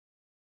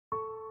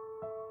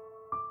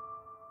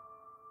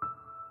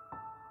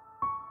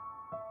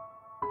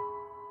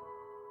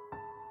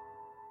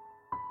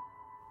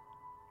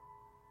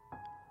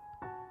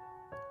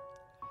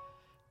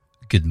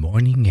Good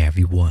morning,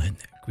 everyone.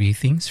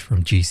 Greetings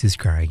from Jesus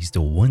Christ,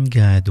 the One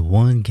God,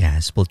 One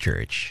Gospel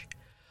Church.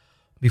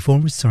 Before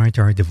we start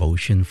our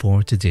devotion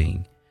for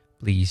today,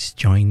 please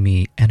join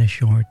me in a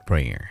short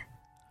prayer.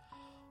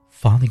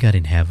 Father God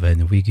in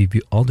heaven, we give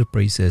you all the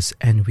praises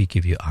and we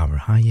give you our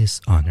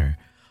highest honor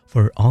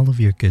for all of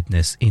your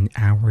goodness in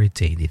our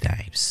daily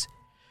lives.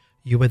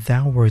 You are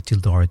thou worthy,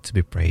 Lord, to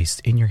be praised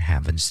in your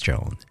heaven's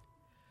throne.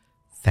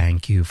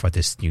 Thank you for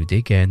this new day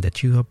again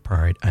that you have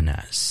poured on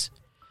us.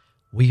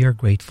 We are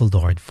grateful,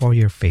 Lord, for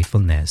your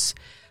faithfulness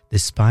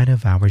despite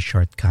of our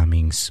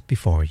shortcomings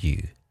before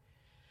you.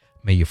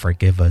 May you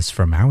forgive us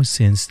from our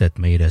sins that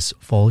made us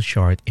fall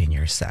short in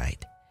your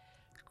sight.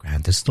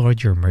 Grant us,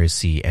 Lord, your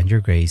mercy and your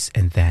grace,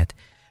 and that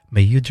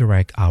may you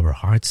direct our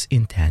heart's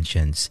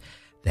intentions,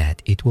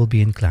 that it will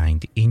be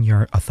inclined in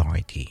your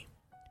authority.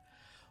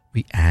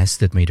 We ask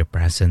that may the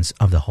presence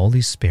of the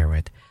Holy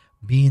Spirit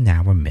be in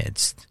our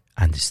midst,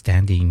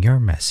 understanding your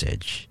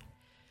message.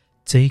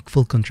 Take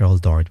full control,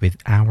 Lord, with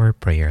our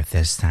prayer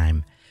this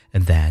time,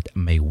 and that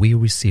may we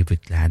receive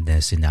with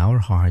gladness in our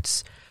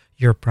hearts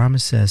your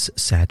promises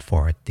set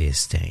forth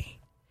this day.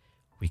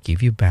 We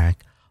give you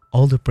back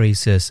all the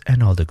praises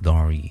and all the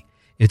glory.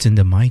 It's in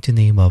the mighty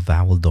name of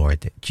our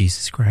Lord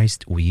Jesus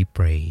Christ we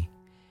pray.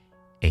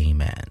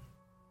 Amen.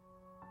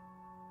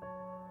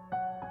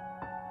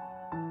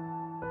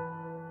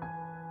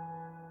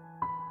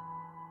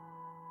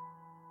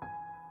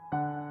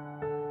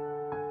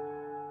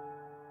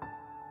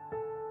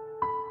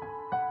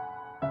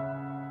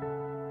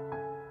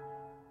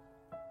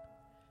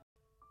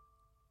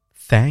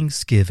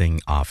 Thanksgiving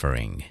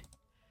Offering.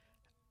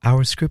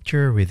 Our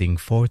scripture reading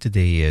for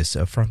today is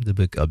from the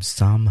book of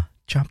Psalm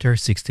chapter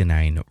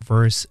 69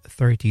 verse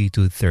 30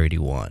 to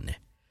 31.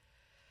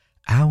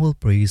 I will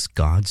praise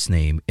God's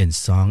name in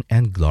song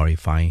and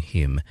glorify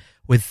him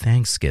with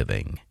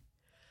thanksgiving.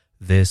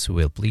 This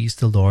will please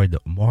the Lord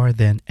more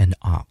than an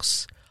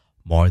ox,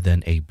 more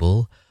than a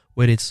bull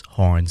with its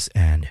horns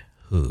and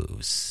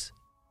hooves.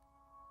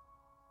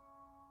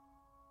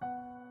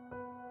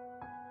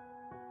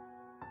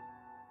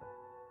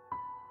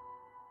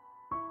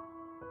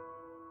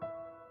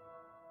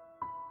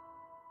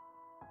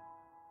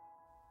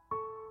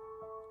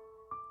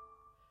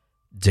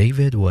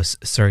 David was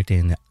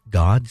certain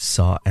God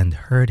saw and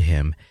heard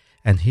him,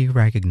 and he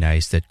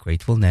recognized that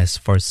gratefulness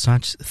for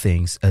such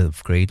things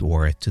of great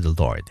worth to the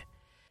Lord.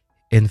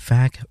 In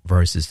fact,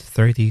 verses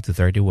 30 to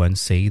 31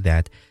 say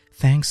that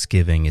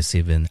thanksgiving is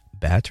even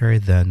better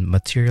than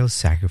material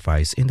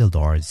sacrifice in the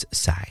Lord's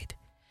sight.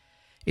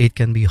 It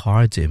can be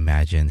hard to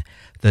imagine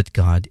that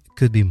God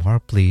could be more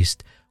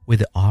pleased with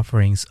the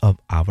offerings of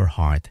our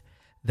heart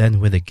than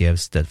with the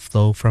gifts that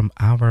flow from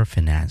our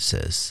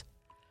finances.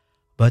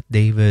 But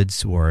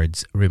David's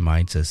words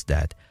reminds us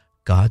that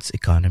God's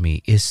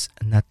economy is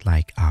not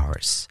like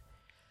ours.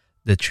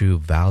 The true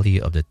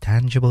value of the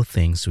tangible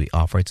things we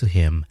offer to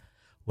Him,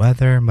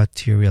 whether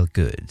material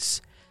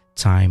goods,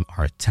 time,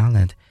 or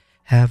talent,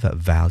 have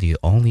value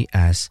only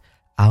as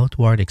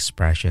outward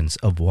expressions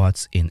of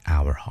what's in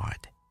our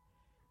heart.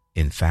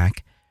 In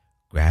fact,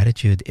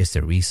 gratitude is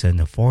the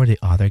reason for the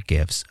other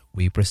gifts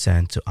we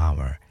present to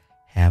our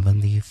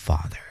Heavenly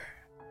Father.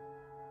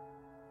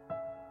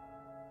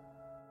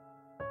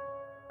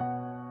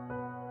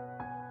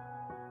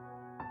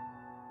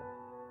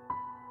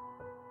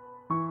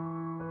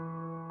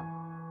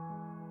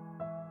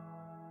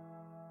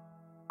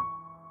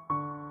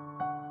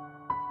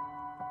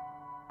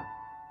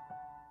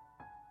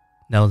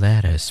 Now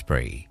let us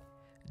pray.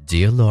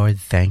 Dear Lord,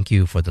 thank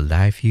you for the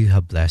life you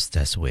have blessed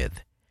us with.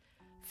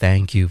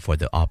 Thank you for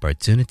the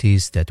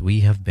opportunities that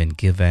we have been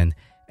given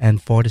and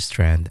for the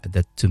strength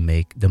to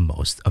make the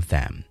most of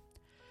them.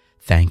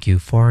 Thank you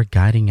for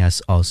guiding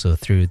us also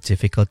through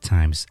difficult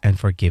times and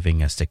for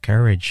giving us the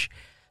courage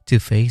to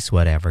face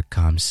whatever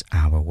comes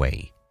our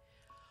way.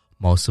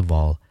 Most of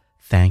all,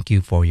 thank you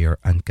for your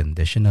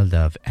unconditional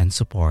love and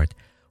support,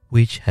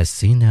 which has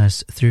seen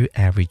us through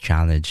every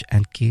challenge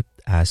and kept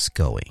us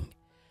going.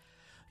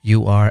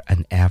 You are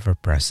an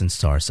ever-present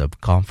source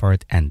of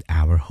comfort and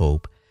our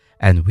hope,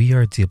 and we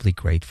are deeply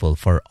grateful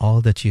for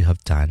all that you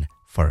have done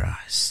for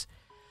us.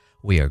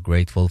 We are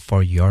grateful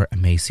for your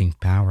amazing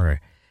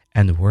power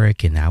and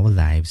work in our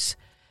lives.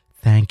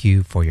 Thank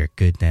you for your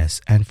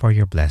goodness and for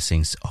your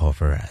blessings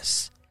over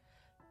us.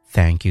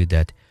 Thank you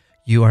that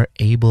you are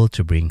able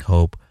to bring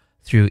hope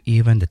through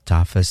even the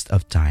toughest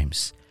of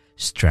times,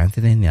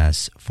 strengthening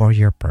us for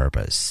your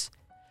purpose.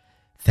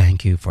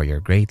 Thank you for your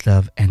great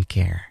love and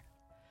care.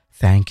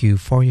 Thank you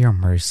for your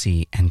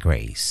mercy and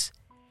grace.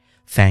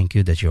 Thank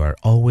you that you are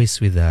always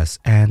with us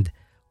and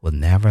will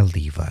never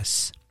leave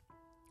us.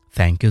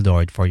 Thank you,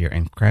 Lord, for your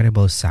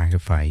incredible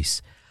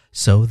sacrifice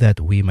so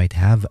that we might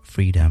have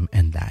freedom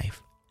and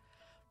life.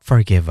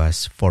 Forgive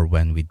us for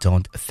when we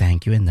don't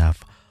thank you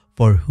enough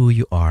for who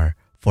you are,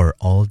 for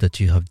all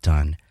that you have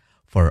done,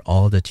 for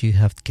all that you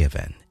have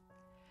given.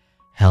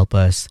 Help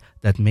us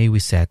that may we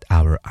set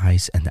our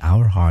eyes and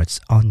our hearts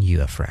on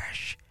you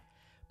afresh.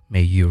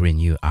 May you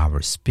renew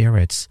our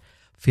spirits,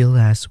 fill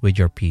us with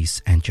your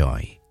peace and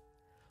joy.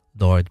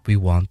 Lord, we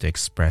want to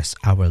express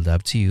our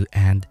love to you,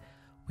 and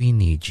we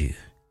need you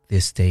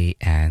this day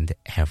and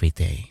every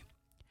day.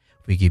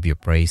 We give you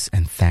praise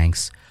and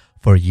thanks,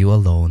 for you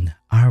alone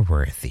are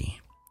worthy.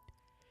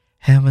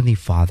 Heavenly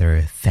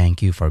Father,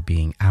 thank you for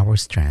being our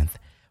strength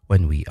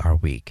when we are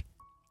weak.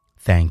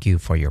 Thank you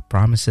for your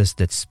promises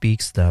that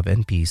speaks love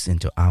and peace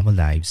into our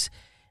lives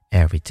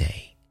every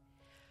day.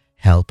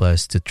 Help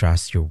us to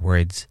trust your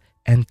words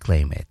and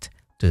claim it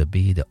to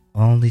be the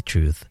only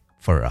truth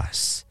for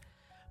us.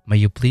 May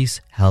you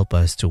please help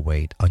us to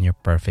wait on your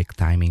perfect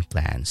timing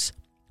plans,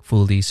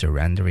 fully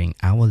surrendering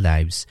our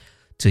lives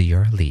to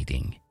your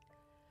leading.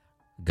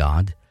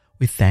 God,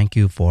 we thank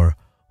you for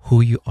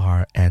who you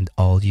are and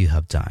all you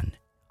have done.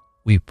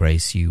 We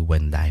praise you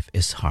when life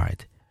is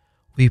hard.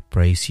 We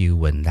praise you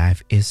when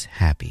life is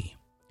happy.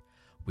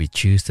 We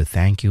choose to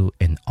thank you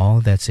in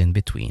all that's in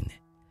between.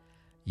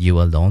 You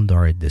alone,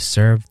 Lord,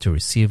 deserve to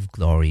receive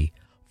glory,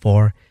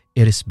 for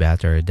it is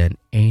better than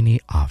any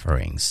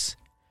offerings.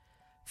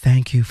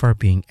 Thank you for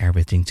being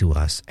everything to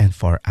us and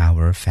for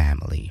our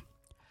family.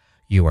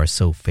 You are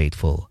so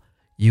faithful.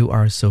 You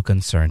are so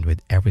concerned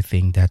with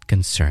everything that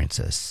concerns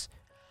us.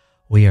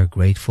 We are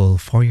grateful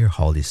for your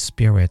Holy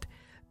Spirit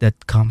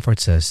that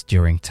comforts us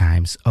during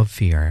times of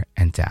fear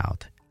and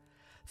doubt.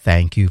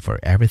 Thank you for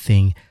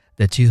everything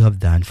that you have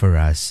done for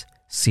us,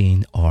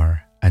 seen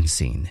or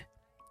unseen.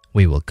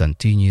 We will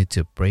continue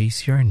to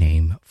praise your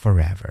name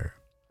forever.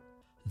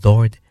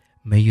 Lord,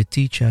 may you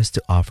teach us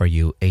to offer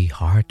you a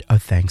heart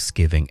of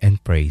thanksgiving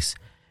and praise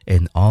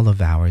in all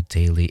of our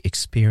daily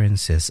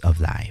experiences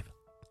of life.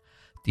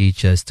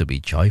 Teach us to be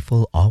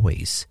joyful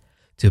always,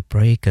 to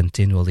pray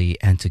continually,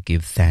 and to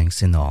give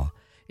thanks in all,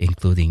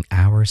 including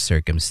our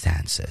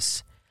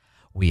circumstances.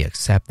 We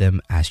accept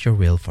them as your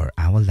will for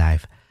our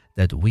life,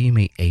 that we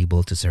may be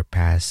able to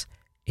surpass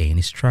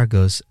any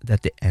struggles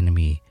that the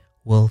enemy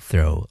will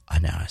throw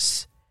on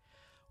us.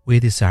 We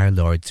desire,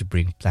 Lord, to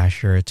bring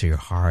pleasure to your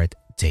heart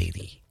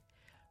daily.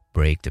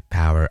 Break the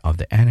power of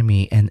the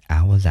enemy in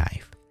our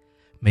life.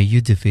 May you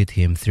defeat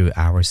him through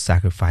our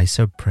sacrifice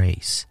of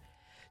praise.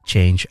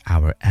 Change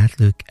our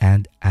outlook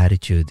and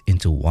attitude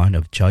into one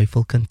of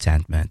joyful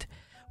contentment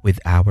with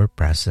our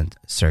present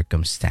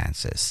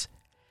circumstances.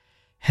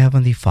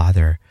 Heavenly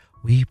Father,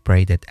 we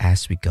pray that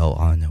as we go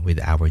on with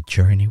our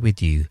journey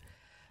with you,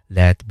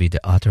 let be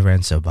the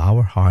utterance of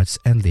our hearts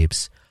and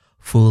lips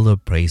full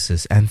of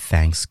praises and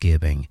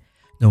thanksgiving,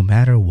 no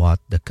matter what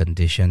the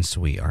conditions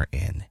we are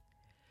in.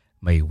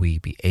 May we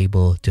be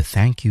able to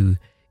thank you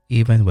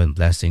even when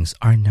blessings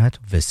are not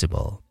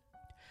visible.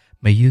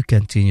 May you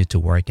continue to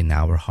work in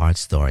our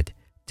hearts, Lord,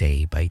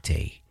 day by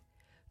day.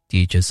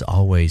 Teach us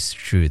always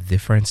through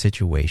different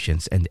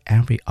situations and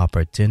every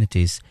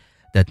opportunities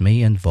that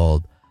may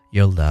involve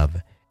your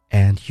love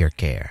and your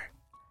care.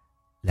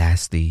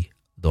 Lastly,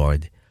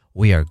 Lord,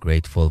 we are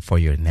grateful for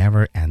your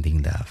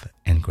never-ending love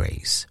and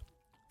grace.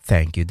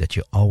 Thank you that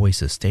you always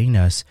sustain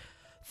us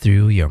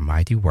through your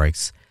mighty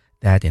works,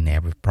 that in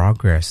every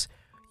progress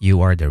you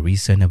are the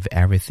reason of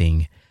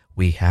everything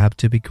we have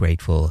to be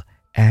grateful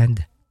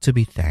and to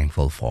be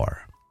thankful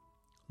for.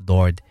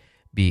 Lord,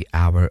 be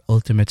our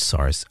ultimate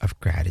source of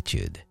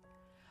gratitude.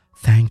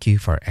 Thank you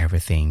for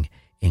everything,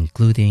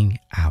 including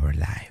our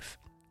life.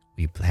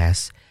 We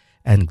bless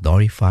and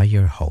glorify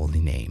your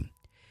holy name.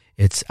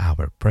 It's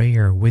our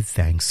prayer with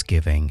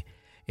thanksgiving.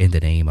 In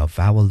the name of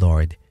our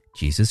Lord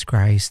Jesus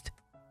Christ.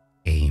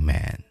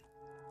 Amen.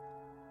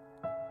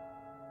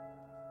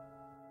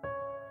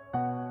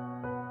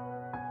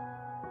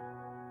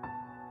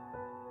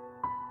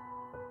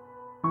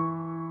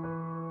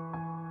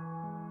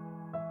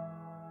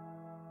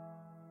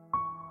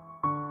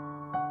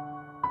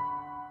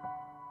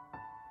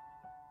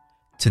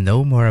 To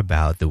know more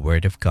about the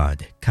Word of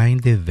God,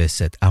 kindly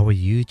visit our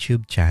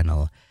YouTube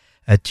channel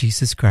at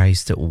Jesus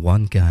Christ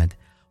One God,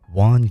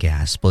 One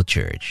Gospel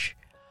Church.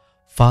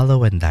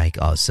 Follow and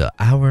like also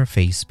our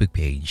Facebook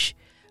page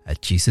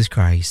at Jesus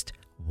Christ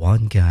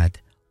One God,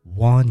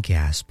 One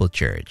Gospel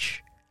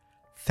Church.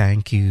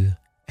 Thank you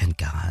and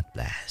God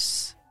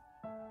bless.